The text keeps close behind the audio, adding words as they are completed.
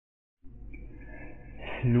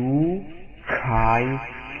Hlu, Kai,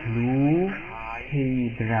 Hlu,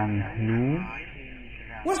 Hebrang, Hlu.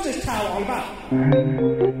 What's this towel all about?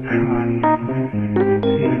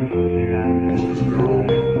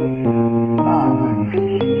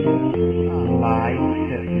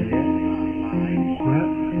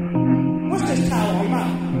 What's this towel all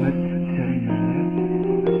about?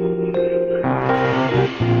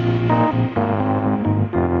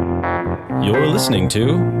 You're listening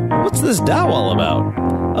to What's This Tao All About?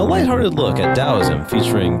 A lighthearted look at Taoism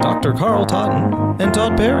featuring Dr. Carl Totten and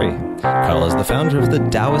Todd Perry. Carl is the founder of the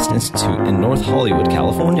Taoist Institute in North Hollywood,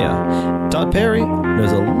 California. Todd Perry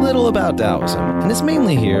knows a little about Taoism and is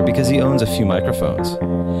mainly here because he owns a few microphones.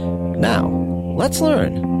 Now, let's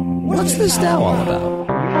learn. What's this Tao all about?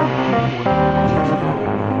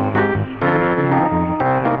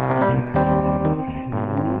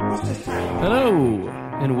 Hello,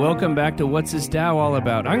 and welcome back to What's This Tao All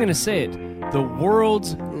About? I'm going to say it, the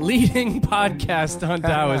world's leading podcast on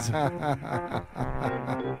Taoism.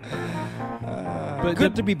 But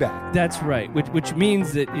Good to be back. That's right, which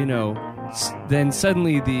means that, then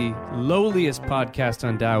suddenly the lowliest podcast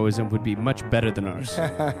on Taoism would be much better than ours,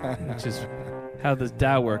 which is how the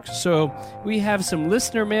Tao works. So we have some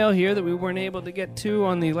listener mail here that we weren't able to get to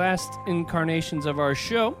on the last incarnations of our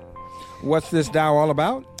show. What's this Tao all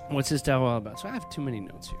about? What's this Tao all about? So I have too many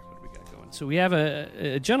notes here. What do we got going? So we have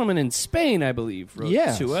a gentleman in Spain, I believe,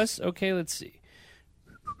 wrote to us. Okay, let's see.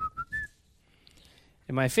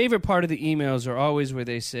 And my favorite part of the emails are always where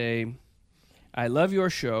they say, I love your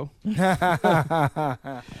show. So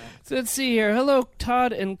let's see here. Hello,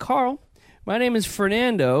 Todd and Carl. My name is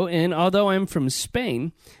Fernando, and although I'm from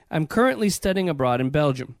Spain, I'm currently studying abroad in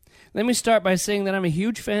Belgium. Let me start by saying that I'm a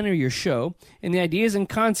huge fan of your show, and the ideas and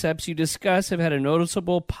concepts you discuss have had a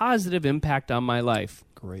noticeable positive impact on my life.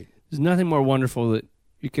 Great. There's nothing more wonderful that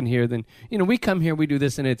you can hear than, we come here, we do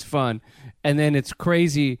this, and it's fun. And then it's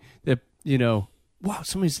crazy that, wow,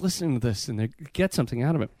 somebody's listening to this, and they get something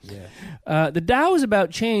out of it. Yeah. The Tao is about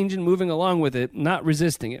change and moving along with it, not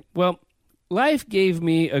resisting it. Well, life gave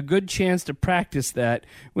me a good chance to practice that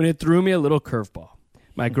when it threw me a little curveball.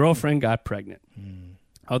 My girlfriend got pregnant.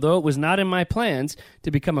 Although it was not in my plans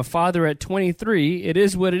to become a father at 23, it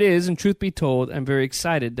is what it is, and truth be told, I'm very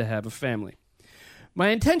excited to have a family. My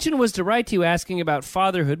intention was to write to you asking about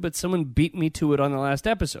fatherhood, but someone beat me to it on the last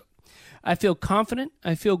episode. I feel confident,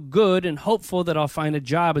 I feel good, and hopeful that I'll find a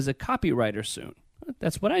job as a copywriter soon.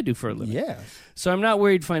 That's what I do for a living. Yes. So I'm not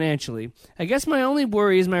worried financially. I guess my only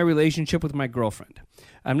worry is my relationship with my girlfriend.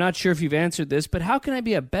 I'm not sure if you've answered this, but how can I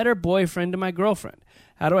be a better boyfriend to my girlfriend?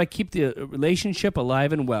 How do I keep the relationship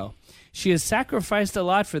alive and well? She has sacrificed a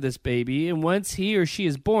lot for this baby, and once he or she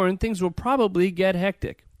is born, things will probably get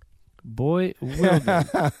hectic. Boy, will they.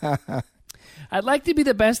 I'd like to be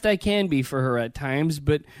the best I can be for her at times,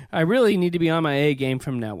 but I really need to be on my A game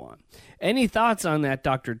from now on. Any thoughts on that,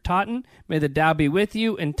 Dr. Totten? May the Tao be with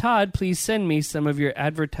you. And Todd, please send me some of your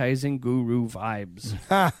advertising guru vibes.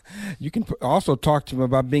 You can also talk to him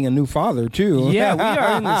about being a new father, too. Yeah, we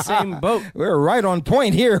are in the same boat. We're right on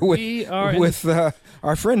point here with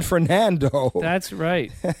our friend Fernando. That's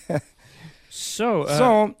right.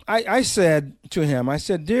 So I said to him,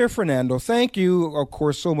 Dear Fernando, thank you, of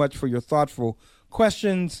course, so much for your thoughtful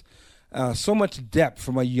questions. So much depth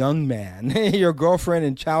from a young man. Your girlfriend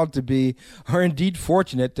and child-to-be are indeed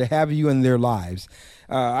fortunate to have you in their lives.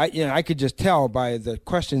 I could just tell by the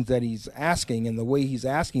questions that he's asking and the way he's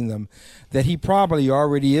asking them that he probably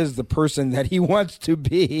already is the person that he wants to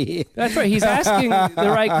be. That's right. He's asking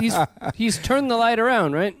the right. He's turned the light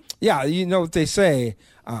around, right? Yeah, you know what they say.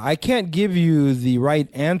 I can't give you the right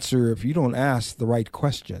answer if you don't ask the right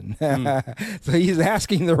question. So he's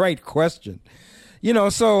asking the right question.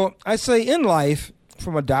 So I say in life,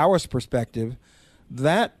 from a Taoist perspective,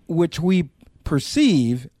 that which we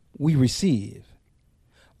perceive, we receive.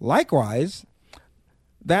 Likewise,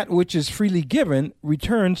 that which is freely given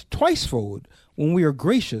returns twicefold when we are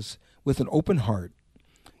gracious with an open heart.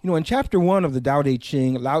 In chapter 1 of the Tao Te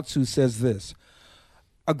Ching, Lao Tzu says this,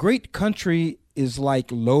 a great country is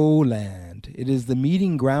like lowland. It is the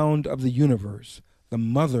meeting ground of the universe, the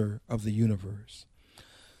mother of the universe.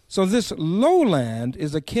 So this lowland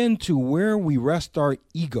is akin to where we rest our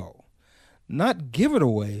ego. Not give it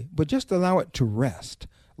away, but just allow it to rest,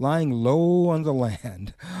 lying low on the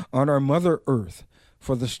land, on our Mother Earth,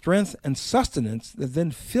 for the strength and sustenance that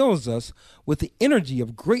then fills us with the energy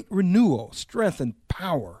of great renewal, strength, and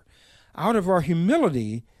power. Out of our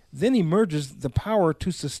humility, then emerges the power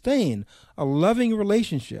to sustain a loving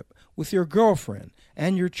relationship with your girlfriend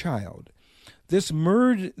and your child. The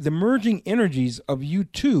merging energies of you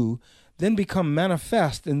two then become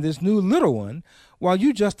manifest in this new little one, while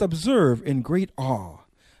you just observe in great awe.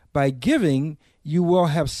 By giving, you will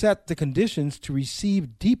have set the conditions to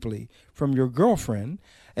receive deeply from your girlfriend,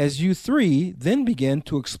 as you three then begin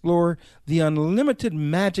to explore the unlimited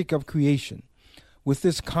magic of creation. With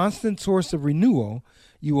this constant source of renewal,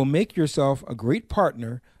 you will make yourself a great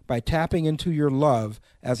partner by tapping into your love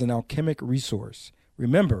as an alchemic resource.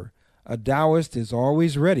 Remember, a Taoist is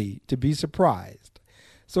always ready to be surprised.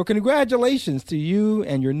 So congratulations to you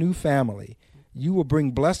and your new family. You will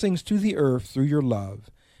bring blessings to the earth through your love.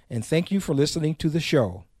 And thank you for listening to the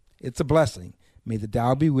show. It's a blessing. May the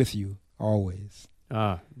Tao be with you always.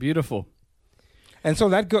 Ah, beautiful. And so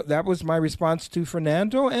that was my response to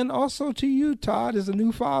Fernando, and also to you, Todd, as a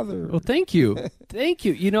new father. Well, thank you. Thank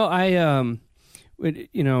you. You know,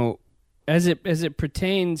 as it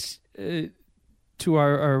pertains to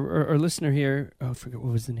our listener here, I forget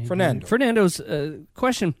what was the name. Fernando's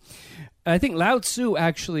question. I think Lao Tzu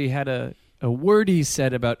actually had a word he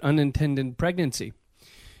said about unintended pregnancy.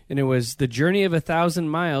 And it was, the journey of 1,000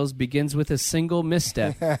 miles begins with a single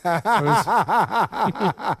misstep.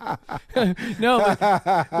 No,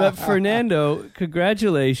 but Fernando,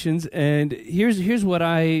 congratulations. And here's what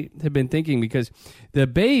I have been thinking, because the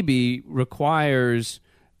baby requires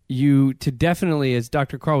you to definitely, as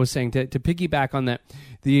Dr. Carl was saying, to piggyback on that,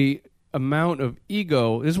 the amount of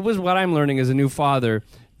ego. This was what I'm learning as a new father,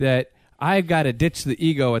 that I got to ditch the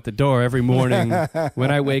ego at the door every morning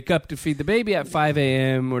when I wake up to feed the baby at 5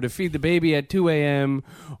 a.m. or to feed the baby at 2 a.m.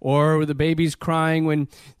 or the baby's crying. When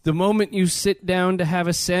the moment you sit down to have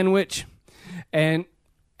a sandwich and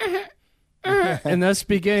thus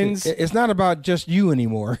begins. It's not about just you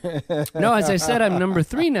anymore. No, as I said, I'm number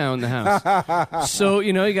 3 now in the house. So,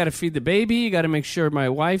 you got to feed the baby. You got to make sure my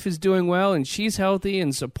wife is doing well and she's healthy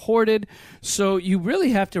and supported. So you really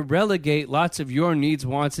have to relegate lots of your needs,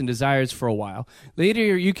 wants, and desires for a while.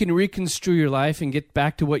 Later, you can reconstruct your life and get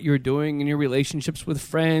back to what you're doing in your relationships with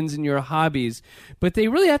friends and your hobbies. But they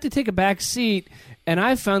really have to take a back seat. And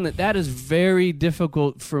I found that is very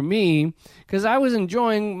difficult for me, because I was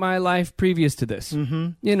enjoying my life previous to this.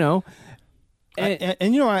 Mm-hmm.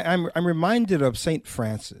 I'm reminded of Saint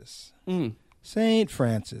Francis. Saint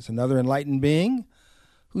Francis, another enlightened being,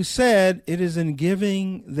 who said, "It is in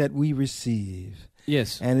giving that we receive."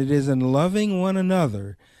 Yes, and it is in loving one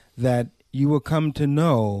another that you will come to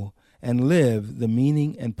know and live the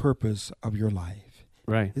meaning and purpose of your life.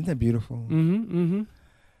 Right? Isn't that beautiful? Mm-hmm. Mm-hmm.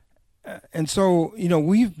 And so,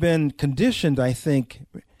 we've been conditioned, I think,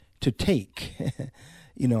 to take,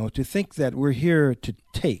 to think that we're here to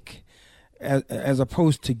take as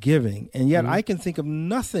opposed to giving. And yet I can think of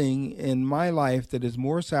nothing in my life that is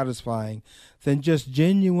more satisfying than just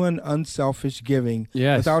genuine, unselfish giving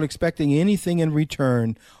without expecting anything in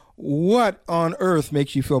return. What on earth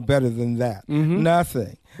makes you feel better than that? Mm-hmm.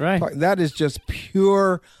 Nothing. Right. That is just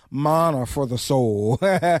pure manna for the soul.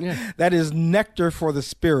 Yeah. That is nectar for the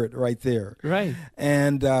spirit right there. Right.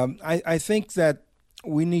 And I think that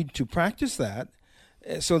we need to practice that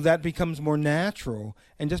so that becomes more natural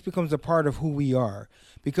and just becomes a part of who we are.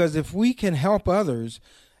 Because if we can help others,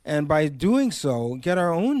 and by doing so get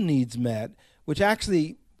our own needs met, which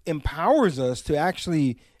actually empowers us to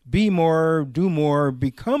actually be more, do more,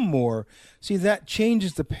 become more. See, that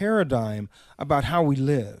changes the paradigm about how we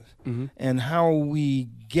live and how we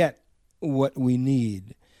get what we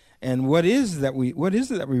need, and what is it that we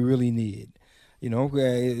really need.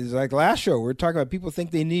 It's like last show we were talking about people think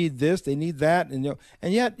they need this, they need that, and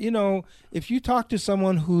yet if you talk to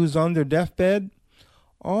someone who's on their deathbed,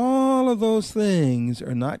 all of those things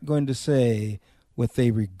are not going to say what they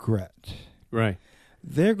regret. Right.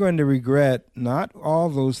 They're going to regret not all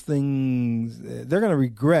those things. They're going to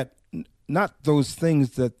regret not those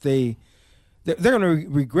things that they're going to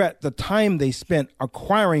regret the time they spent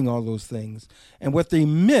acquiring all those things. And what they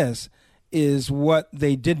miss is what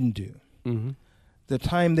they didn't do. Mm-hmm. The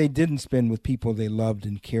time they didn't spend with people they loved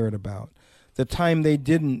and cared about. The time they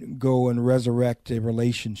didn't go and resurrect a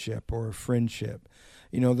relationship or a friendship.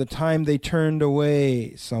 The time they turned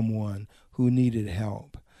away someone who needed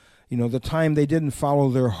help. The time they didn't follow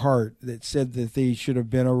their heart that said that they should have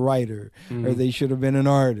been a writer, or they should have been an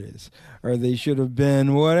artist, or they should have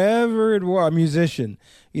been whatever it was, a musician.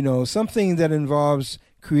 Something that involves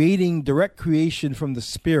creating direct creation from the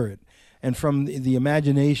spirit and from the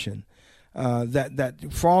imagination.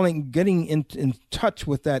 Getting in touch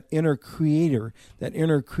with that inner creator, that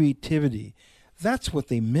inner creativity. That's what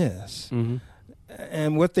they miss. Mm-hmm.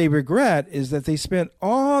 And what they regret is that they spent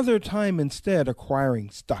all their time instead acquiring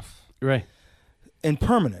stuff. Right. And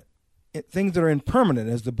permanent. things that are impermanent,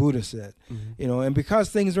 as the Buddha said. You know, and because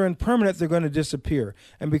things are impermanent, they're going to disappear.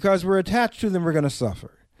 And because we're attached to them, we're going to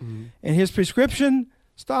suffer. And his prescription,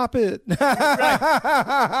 stop it.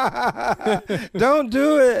 Don't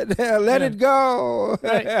do it. Let it go.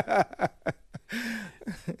 Right.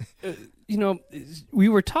 You know, we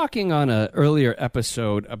were talking on an earlier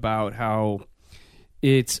episode about how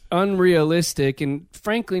it's unrealistic and,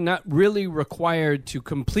 frankly, not really required to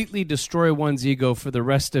completely destroy one's ego for the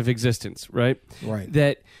rest of existence, right? Right.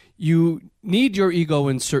 That you need your ego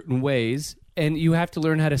in certain ways, and you have to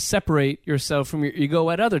learn how to separate yourself from your ego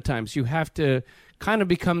at other times. You have to kind of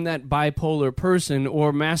become that bipolar person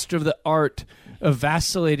or master of the art of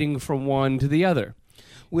vacillating from one to the other.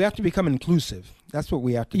 We have to become inclusive. That's what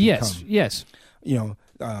we have to become. Yes. You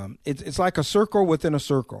know, it's like a circle within a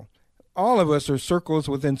circle. All of us are circles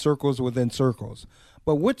within circles within circles.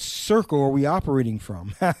 But which circle are we operating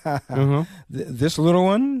from? This little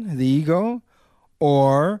one, the ego?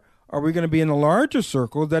 Or are we going to be in a larger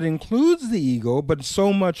circle that includes the ego, but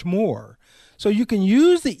so much more? So you can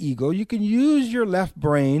use the ego, you can use your left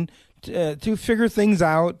brain to figure things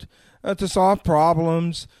out, to solve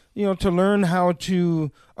problems, you know, to learn how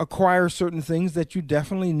to acquire certain things that you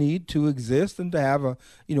definitely need to exist and to have a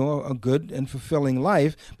good and fulfilling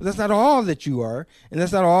life. But that's not all that you are, and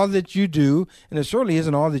that's not all that you do, and it certainly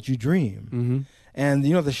isn't all that you dream. And,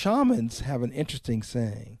 you know, the shamans have an interesting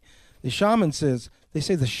saying. The shaman they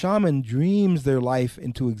say the shaman dreams their life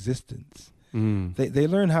into existence. They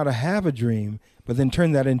learn how to have a dream, but then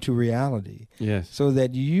turn that into reality. Yes. So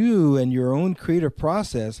that you and your own creative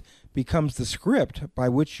process becomes the script by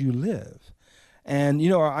which you live. And, you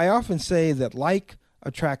know, I often say that like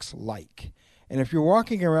attracts like. And if you're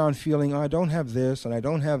walking around feeling, oh, I don't have this and I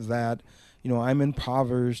don't have that, you know, I'm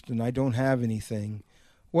impoverished and I don't have anything.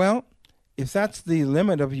 Well, if that's the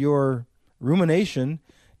limit of your rumination,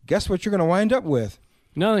 guess what you're going to wind up with?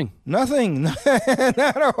 Nothing. Not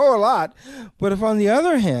a whole lot. But if on the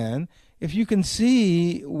other hand, if you can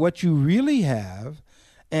see what you really have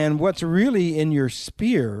and what's really in your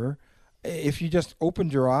sphere, if you just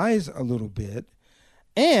opened your eyes a little bit,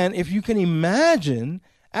 and if you can imagine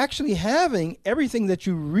actually having everything that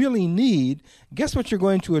you really need, guess what you're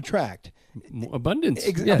going to attract? Abundance.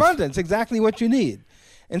 Abundance, exactly what you need.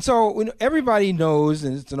 And so everybody knows,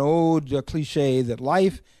 and it's an old cliche, that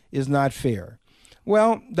life is not fair.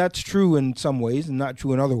 Well, that's true in some ways and not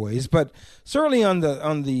true in other ways, but certainly on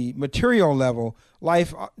the material level,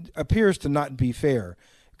 life appears to not be fair.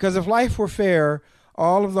 Because if life were fair,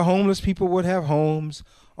 all of the homeless people would have homes,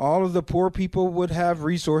 all of the poor people would have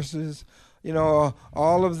resources, you know,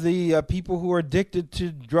 all of the people who are addicted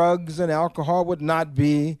to drugs and alcohol would not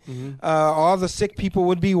be, all the sick people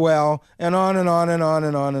would be well, and on and on and on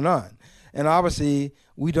and on and on. And obviously,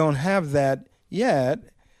 we don't have that yet,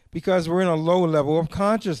 because we're in a low level of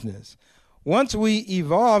consciousness. Once we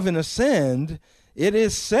evolve and ascend, it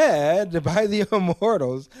is said by the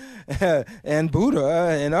immortals and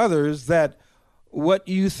Buddha and others that what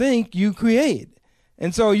you think, you create.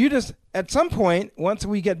 And so you just, at some point, once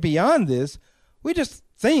we get beyond this, we just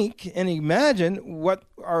think and imagine what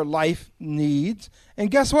our life needs.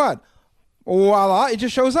 And guess what? Voila, it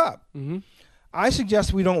just shows up. I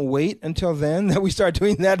suggest we don't wait until then, that we start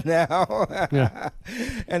doing that now.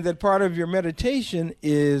 And that part of your meditation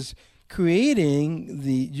is creating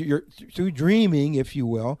through dreaming, if you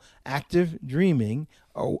will, active dreaming,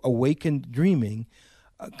 awakened dreaming,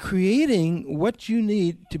 creating what you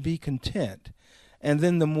need to be content. And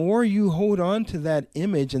then the more you hold on to that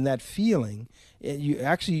image and that feeling,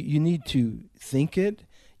 you need to think it,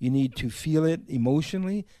 you need to feel it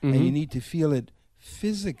emotionally, and you need to feel it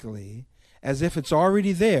physically, as if it's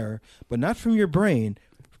already there, but not from your brain,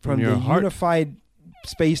 from the unified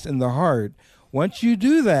space in the heart. Once you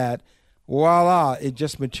do that, voila, it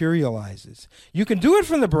just materializes. You can do it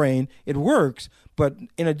from the brain, it works, but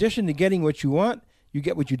in addition to getting what you want, you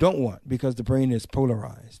get what you don't want, because the brain is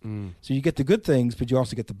polarized. So you get the good things, but you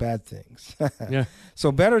also get the bad things.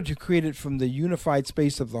 So better to create it from the unified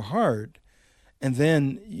space of the heart, and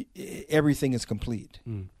then everything is complete.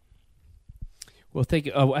 Well, thank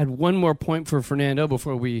you. I had one more point for Fernando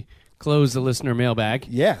before we close the listener mailbag.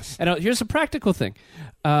 Yes. And here's a practical thing.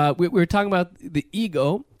 We were talking about the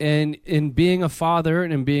ego and in being a father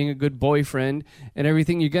and in being a good boyfriend and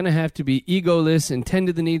everything. You're going to have to be egoless and tend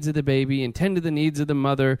to the needs of the baby and tend to the needs of the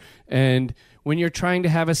mother. And when you're trying to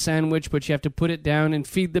have a sandwich, but you have to put it down and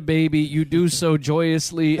feed the baby, you do so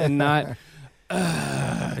joyously and not...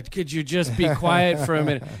 could you just be quiet for a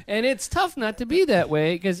minute? And it's tough not to be that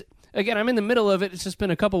way because... Again, I'm in the middle of it. It's just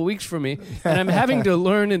been a couple of weeks for me, and I'm having to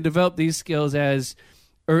learn and develop these skills as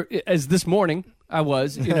this morning. I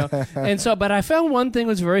was, and so, but I found one thing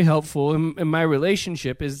was very helpful in my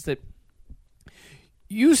relationship is that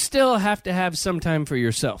you still have to have some time for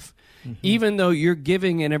yourself. Even though you're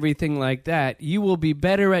giving and everything like that, you will be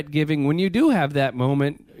better at giving when you do have that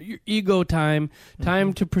moment, your ego time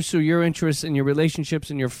to pursue your interests and your relationships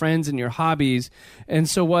and your friends and your hobbies. And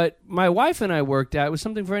so what my wife and I worked out was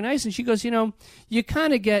something very nice. And she goes, you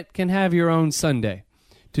kind of can have your own Sunday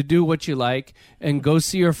to do what you like and go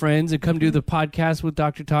see your friends and come do the podcast with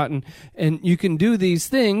Dr. Totten. And you can do these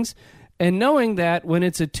things. And knowing that when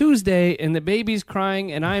it's a Tuesday and the baby's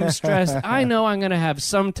crying and I'm stressed, I know I'm going to have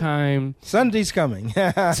some time. Sunday's coming.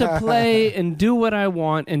 to play and do what I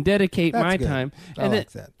want and dedicate That's my good. time. I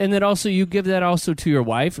like that. And then also you give that also to your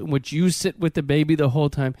wife, in which you sit with the baby the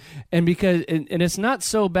whole time. And it's not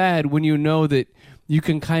so bad when you know that you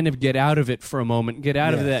can kind of get out of it for a moment, get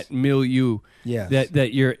out of that milieu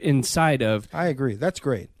that you're inside of. I agree. That's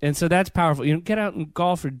great. And so that's powerful. Get out and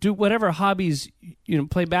golf or do whatever hobbies,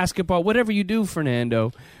 play basketball, whatever you do,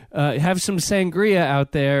 Fernando. Have some sangria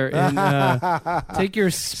out there and take your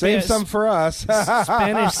Save some for us.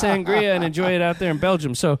 Spanish sangria and enjoy it out there in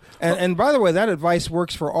Belgium. So, and by the way, that advice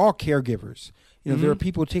works for all caregivers. There are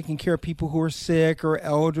people taking care of people who are sick or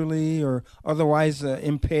elderly or otherwise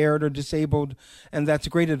impaired or disabled, and that's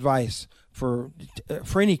great advice for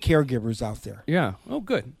any caregivers out there. Yeah. Oh,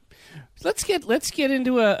 good. Let's get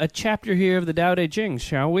into a chapter here of the Tao Te Ching,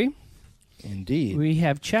 shall we? Indeed. We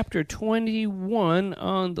have chapter 21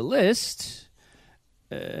 on the list.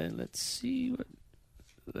 Let's see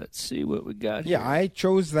what we got here. Yeah, I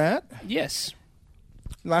chose that. Yes.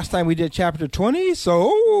 Last time we did chapter 20,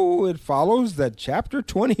 so it follows that chapter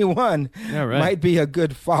 21 All right. might be a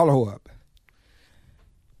good follow-up.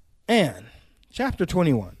 And chapter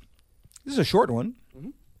 21. This is a short one.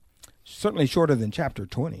 Certainly shorter than chapter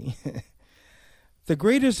 20. The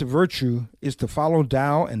greatest virtue is to follow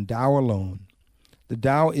Tao and Tao alone. The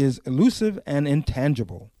Tao is elusive and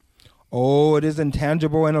intangible. Oh, it is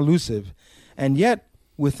intangible and elusive, and yet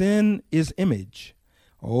within is image.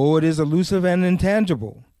 Oh, it is elusive and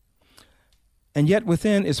intangible, and yet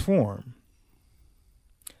within is form.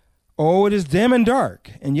 Oh, it is dim and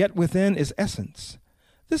dark, and yet within is essence.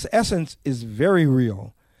 This essence is very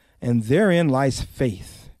real, and therein lies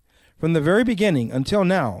faith. From the very beginning until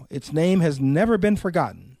now, its name has never been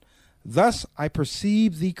forgotten. Thus I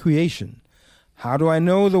perceive the creation. How do I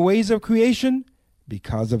know the ways of creation?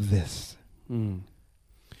 Because of this.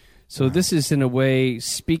 So this is, in a way,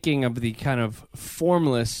 speaking of the kind of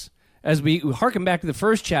formless, as we harken back to the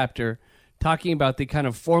first chapter, talking about the kind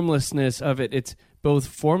of formlessness of it. It's both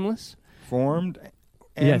formless, Formed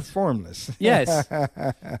and Yes. formless. yes.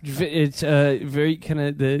 It's very kind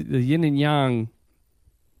of the yin and yang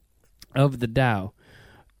of the Tao.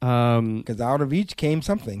 Because out of each came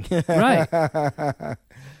something. Right.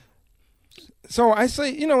 So I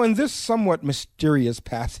say, in this somewhat mysterious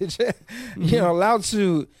passage, Lao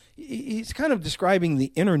Tzu, he's kind of describing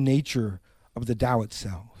the inner nature of the Tao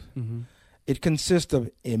itself. It consists of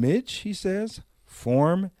image, he says,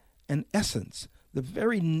 form, and essence, the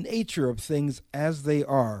very nature of things as they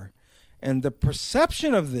are. And the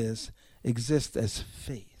perception of this exists as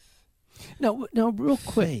faith. No, real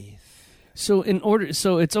quick. Faith. So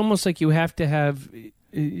it's almost like you have to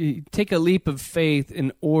take a leap of faith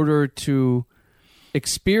in order to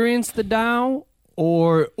experience the Tao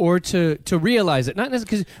or to realize it. Not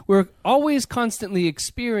necessarily because we're always constantly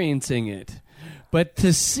experiencing it, but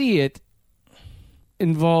to see it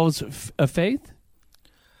involves a faith.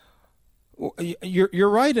 Well, you're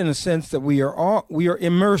right in a sense that we are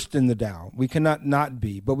immersed in the Tao. We cannot not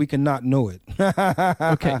be, but we cannot know it.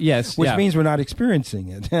 Okay. Yes. Which yeah. means we're not experiencing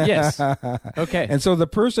it. Yes. Okay. And so the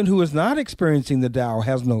person who is not experiencing the Tao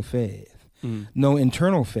has no faith, no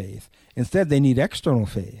internal faith. Instead, they need external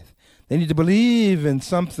faith. They need to believe in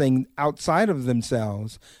something outside of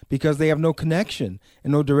themselves because they have no connection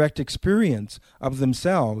and no direct experience of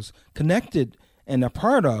themselves connected and a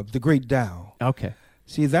part of the great Tao. Okay.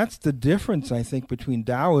 See, that's the difference, I think, between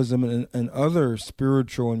Taoism and other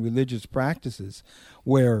spiritual and religious practices,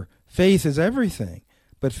 where faith is everything.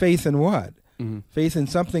 But faith in what? Faith in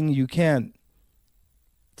something you can't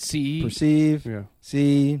perceive,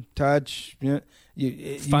 see, touch.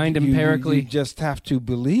 Find empirically. You just have to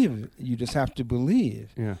believe. You just have to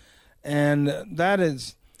believe. Yeah. And that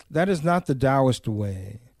is not the Taoist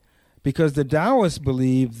way, because the Taoists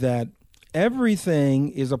believe that everything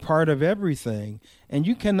is a part of everything, and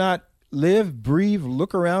you cannot live, breathe,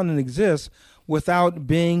 look around, and exist without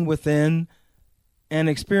being within and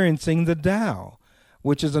experiencing the Tao,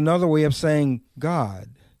 which is another way of saying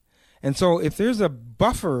God. And so if there's a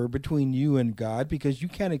buffer between you and God because you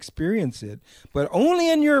can't experience it, but only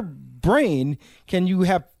in your brain can you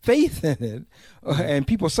have faith in it. And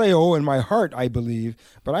people say, oh, in my heart I believe,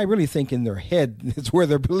 but I really think in their head is where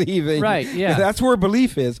they're believing. Right, yeah. That's where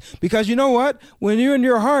belief is. Because you know what? When you're in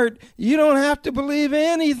your heart, you don't have to believe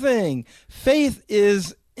anything. Faith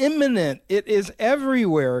is imminent. It is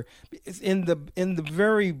everywhere. It's in the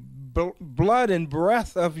very blood and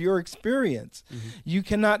breath of your experience. You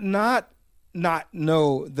cannot not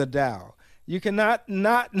know the Tao. You cannot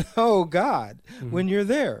not know God when you're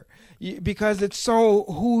there, because it's so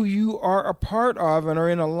who you are a part of and are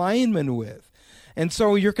in alignment with. And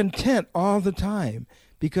so you're content all the time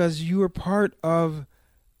because you are part of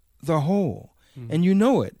the whole, and you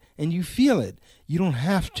know it and you feel it. You don't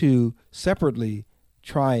have to separately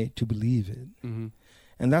try to believe it.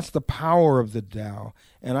 And that's the power of the Tao.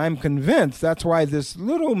 And I'm convinced that's why this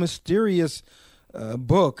little mysterious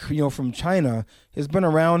book, from China has been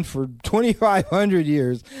around for 2,500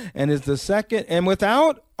 years and is the second, and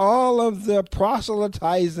without all of the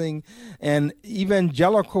proselytizing and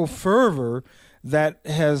evangelical fervor that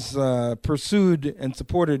has pursued and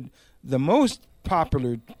supported the most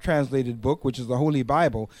popular translated book, which is the Holy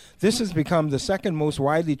Bible, this has become the second most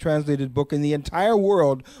widely translated book in the entire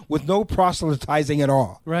world with no proselytizing at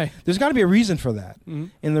all. Right. There's got to be a reason for that. And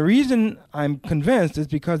the reason I'm convinced is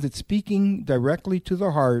because it's speaking directly to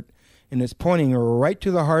the heart, and it's pointing right to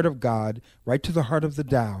the heart of God, right to the heart of the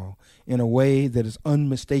Tao in a way that is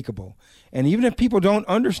unmistakable. And even if people don't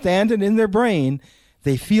understand it in their brain,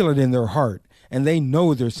 they feel it in their heart, and they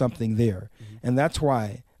know there's something there. And that's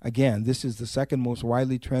why, again, this is the second most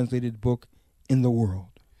widely translated book in the world.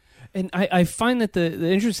 And I find that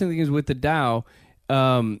the interesting thing is with the Tao,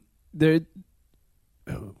 that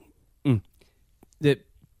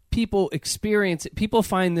people experience it. People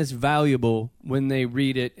find this valuable when they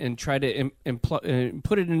read it and try to put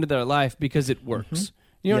it into their life because it works.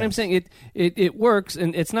 You know what I'm saying? It works,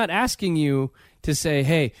 and it's not asking you to say,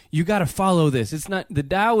 hey, you got to follow this. It's not, the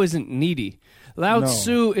Tao isn't needy. Lao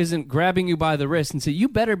Tzu isn't grabbing you by the wrist and say, you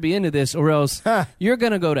better be into this or else you're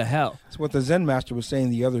going to go to hell. That's what the Zen master was saying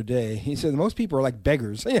the other day. He said most people are like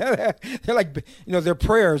beggars. They're like, their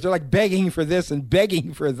prayers, they're like begging for this and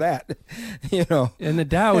begging for that, And the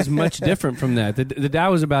Tao is much different from that. The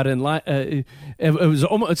Tao is about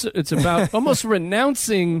it's about almost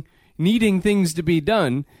renouncing needing things to be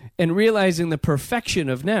done and realizing the perfection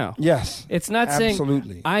of now. Yes. It's not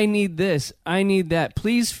absolutely. saying, I need this, I need that,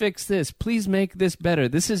 please fix this, please make this better.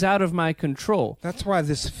 This is out of my control. That's why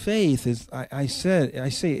this faith is, I say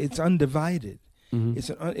it's undivided.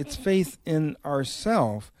 It's faith in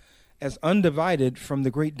ourself as undivided from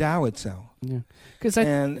the great Tao itself. Yeah.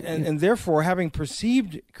 And therefore, having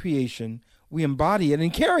perceived creation, we embody it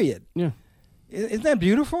and carry it. Yeah. Isn't that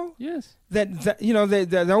beautiful? Yes.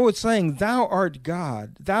 They're always saying, thou art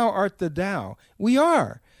God, thou art the Tao. We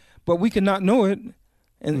are, but we cannot know it.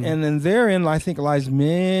 And then therein, I think, lies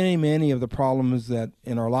many, many of the problems that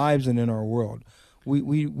in our lives and in our world.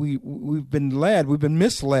 We've been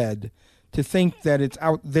misled to think that it's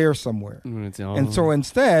out there somewhere. And so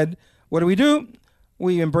instead, what do?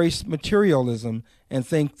 We embrace materialism and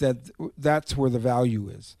think that that's where the value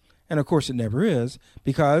is. And of course it never is,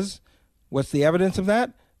 because what's the evidence of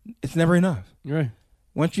that? It's never enough. Right.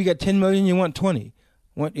 Once you get 10 million, you want 20.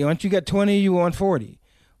 Once you get 20, you want 40.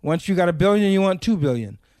 Once you got $1 billion, you want 2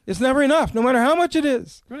 billion. It's never enough, no matter how much it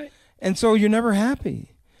is. Right. And so you're never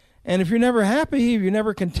happy. And if you're never happy, if you're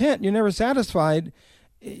never content, you're never satisfied,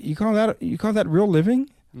 you call that real living?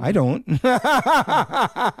 I don't.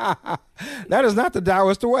 That is not the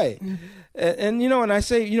Taoist way. And I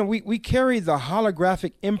say, we carry the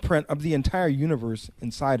holographic imprint of the entire universe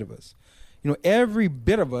inside of us. Every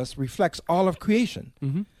bit of us reflects all of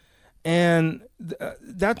creation. And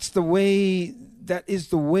that is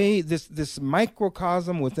the way this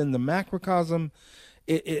microcosm within the macrocosm,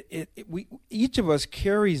 each of us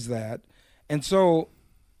carries that. And so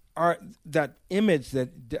that image that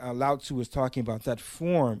Lao Tzu was talking about, that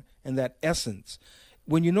form and that essence,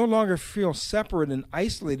 when you no longer feel separate and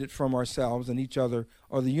isolated from ourselves and each other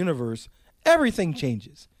or the universe, everything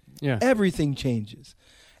changes. Yeah. Everything changes.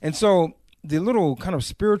 And so the little kind of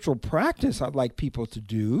spiritual practice I'd like people to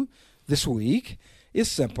do this week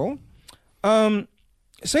is simple.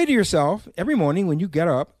 Say to yourself every morning when you get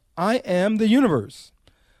up, I am the universe.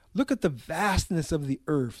 Look at the vastness of the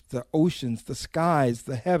earth, the oceans, the skies,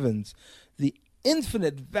 the heavens, the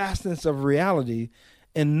infinite vastness of reality,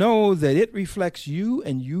 and know that it reflects you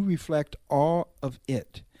and you reflect all of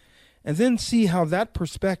it. And then see how that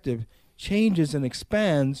perspective changes and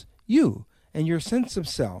expands you and your sense of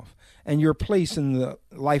self. and your place in the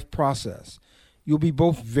life process. You'll be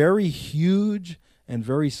both very huge and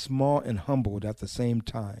very small and humbled at the same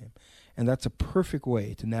time. And that's a perfect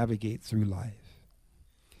way to navigate through life.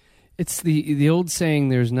 It's the old saying,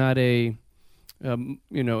 there's not an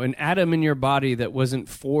atom in your body that wasn't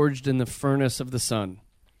forged in the furnace of the sun.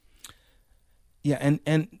 Yeah,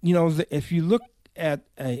 and if you look at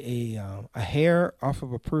a hair off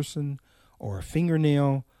of a person, or a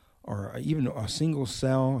fingernail, or even a single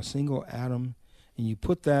cell, a single atom, and you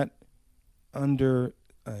put that under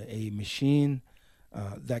a machine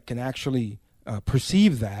that can actually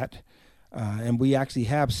perceive that, and we actually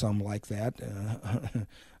have some like that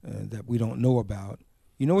that we don't know about.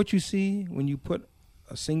 You know what you see when you put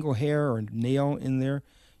a single hair or nail in there?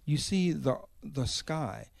 You see the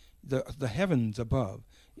sky, the heavens above.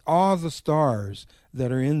 All the stars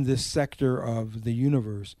that are in this sector of the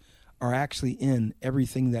universe are actually in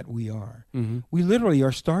everything that we are. Mm-hmm. We literally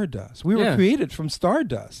are stardust. We were created from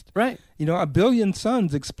stardust. Right. 1 billion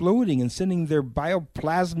suns exploding and sending their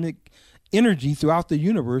bioplasmic energy throughout the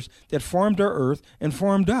universe that formed our Earth and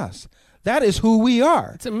formed us. That is who we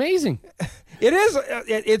are. It's amazing. It is.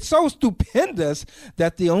 It's so stupendous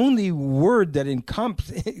that the only word that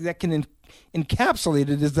can encapsulate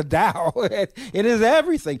it is the Tao. It is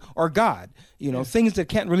everything, or God. Things that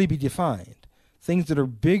can't really be defined. Things that are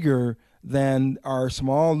bigger than our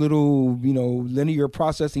small little, linear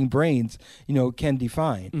processing brains, can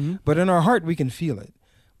define. Mm-hmm. But in our heart, we can feel it.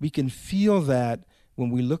 We can feel that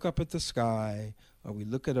when we look up at the sky, or we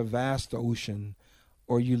look at a vast ocean,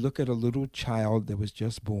 or you look at a little child that was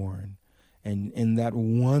just born, and in that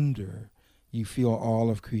wonder, you feel all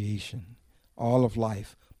of creation, all of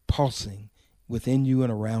life pulsing within you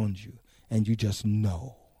and around you, and you just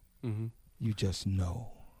know. Mm-hmm. You just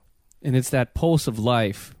know. And it's that pulse of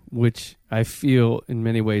life, which I feel in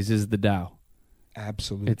many ways is the Tao.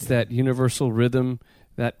 Absolutely. It's that universal rhythm,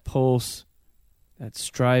 that pulse, that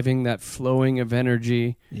striving, that flowing of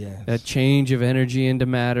energy, that change of energy into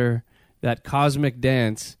matter, that cosmic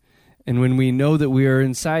dance. And when we know that we are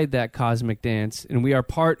inside that cosmic dance, and we are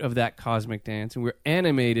part of that cosmic dance, and we're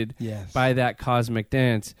animated by that cosmic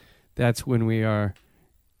dance, that's when we are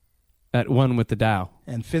at one with the Tao.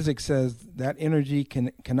 And physics says that energy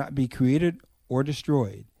cannot be created or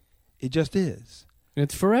destroyed. It just is.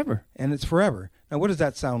 It's forever. And it's forever. Now, what does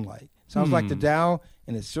that sound like? It sounds like the Tao,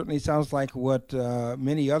 and it certainly sounds like what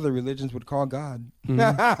many other religions would call God. Mm-hmm.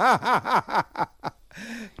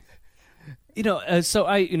 So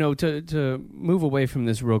I, to move away from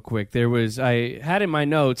this real quick, I had in my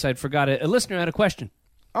notes, I'd forgot it, a listener had a question.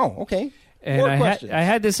 Oh, okay. And I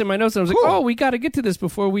had this in my notes, and I was like, oh, we got to get to this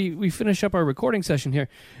before we finish up our recording session here.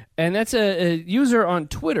 And that's a user on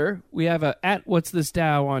Twitter. We have at What's This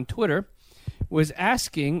Tao on Twitter, was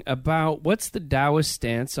asking about what's the Taoist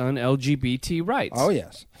stance on LGBT rights. Oh,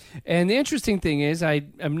 yes. And the interesting thing is,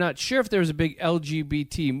 I'm not sure if there was a big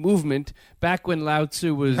LGBT movement back when Lao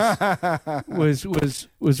Tzu was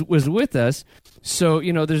with us. So,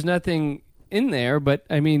 there's nothing in there, but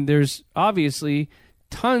I mean, there's obviously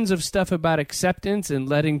tons of stuff about acceptance and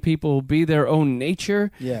letting people be their own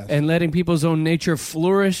nature, and letting people's own nature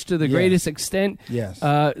flourish to the greatest extent. Yes.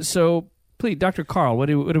 So, please, Dr. Carl, what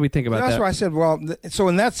do we think about that? That's why I said, well, so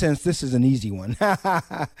in that sense, this is an easy one.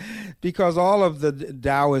 Because all of the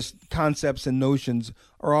Taoist concepts and notions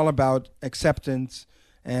are all about acceptance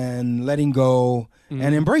and letting go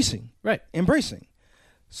and embracing. Right. Embracing.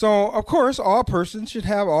 So, of course, all persons should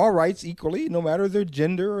have all rights equally, no matter their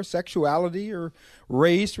gender or sexuality or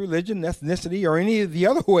race, religion, ethnicity, or any of the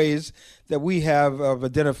other ways that we have of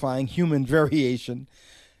identifying human variation.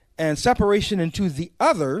 And separation into the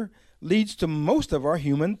other leads to most of our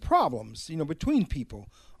human problems, between people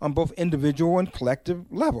on both individual and collective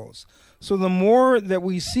levels. So the more that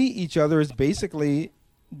we see each other as basically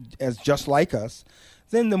as just like us,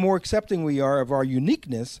 then the more accepting we are of our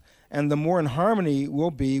uniqueness, and the more in harmony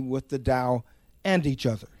we'll be with the Tao and each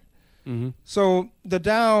other. Mm-hmm. So the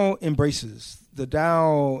Tao embraces. The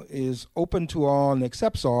Tao is open to all and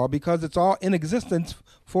accepts all because it's all in existence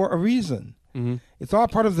for a reason. Mm-hmm. It's all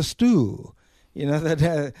part of the stew.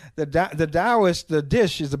 The Taoist, the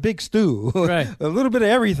dish is a big stew, right. A little bit of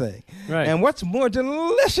everything. Right. And what's more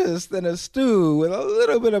delicious than a stew with a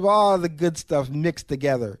little bit of all the good stuff mixed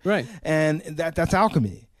together? Right. And that's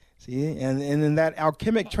alchemy. See, and in that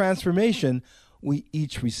alchemic transformation, we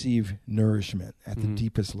each receive nourishment at the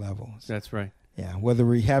deepest levels. That's right. Yeah, whether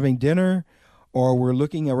we're having dinner or we're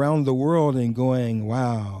looking around the world and going,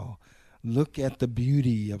 wow, look at the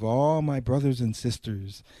beauty of all my brothers and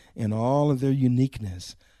sisters and all of their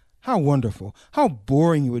uniqueness. How wonderful. How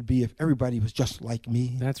boring it would be if everybody was just like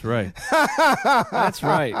me. That's right. That's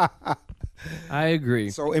right. I agree.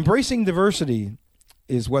 So embracing diversity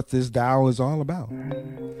is what this Tao is all about.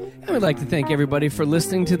 I would like to thank everybody for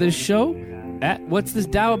listening to this show. At What's This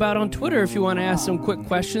Tao About on Twitter if you want to ask some quick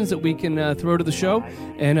questions that we can throw to the show.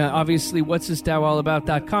 And obviously,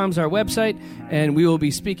 what'sthistaoallabout.com is our website. And we will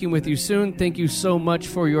be speaking with you soon. Thank you so much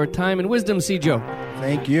for your time and wisdom, Sijo.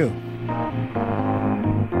 Thank you.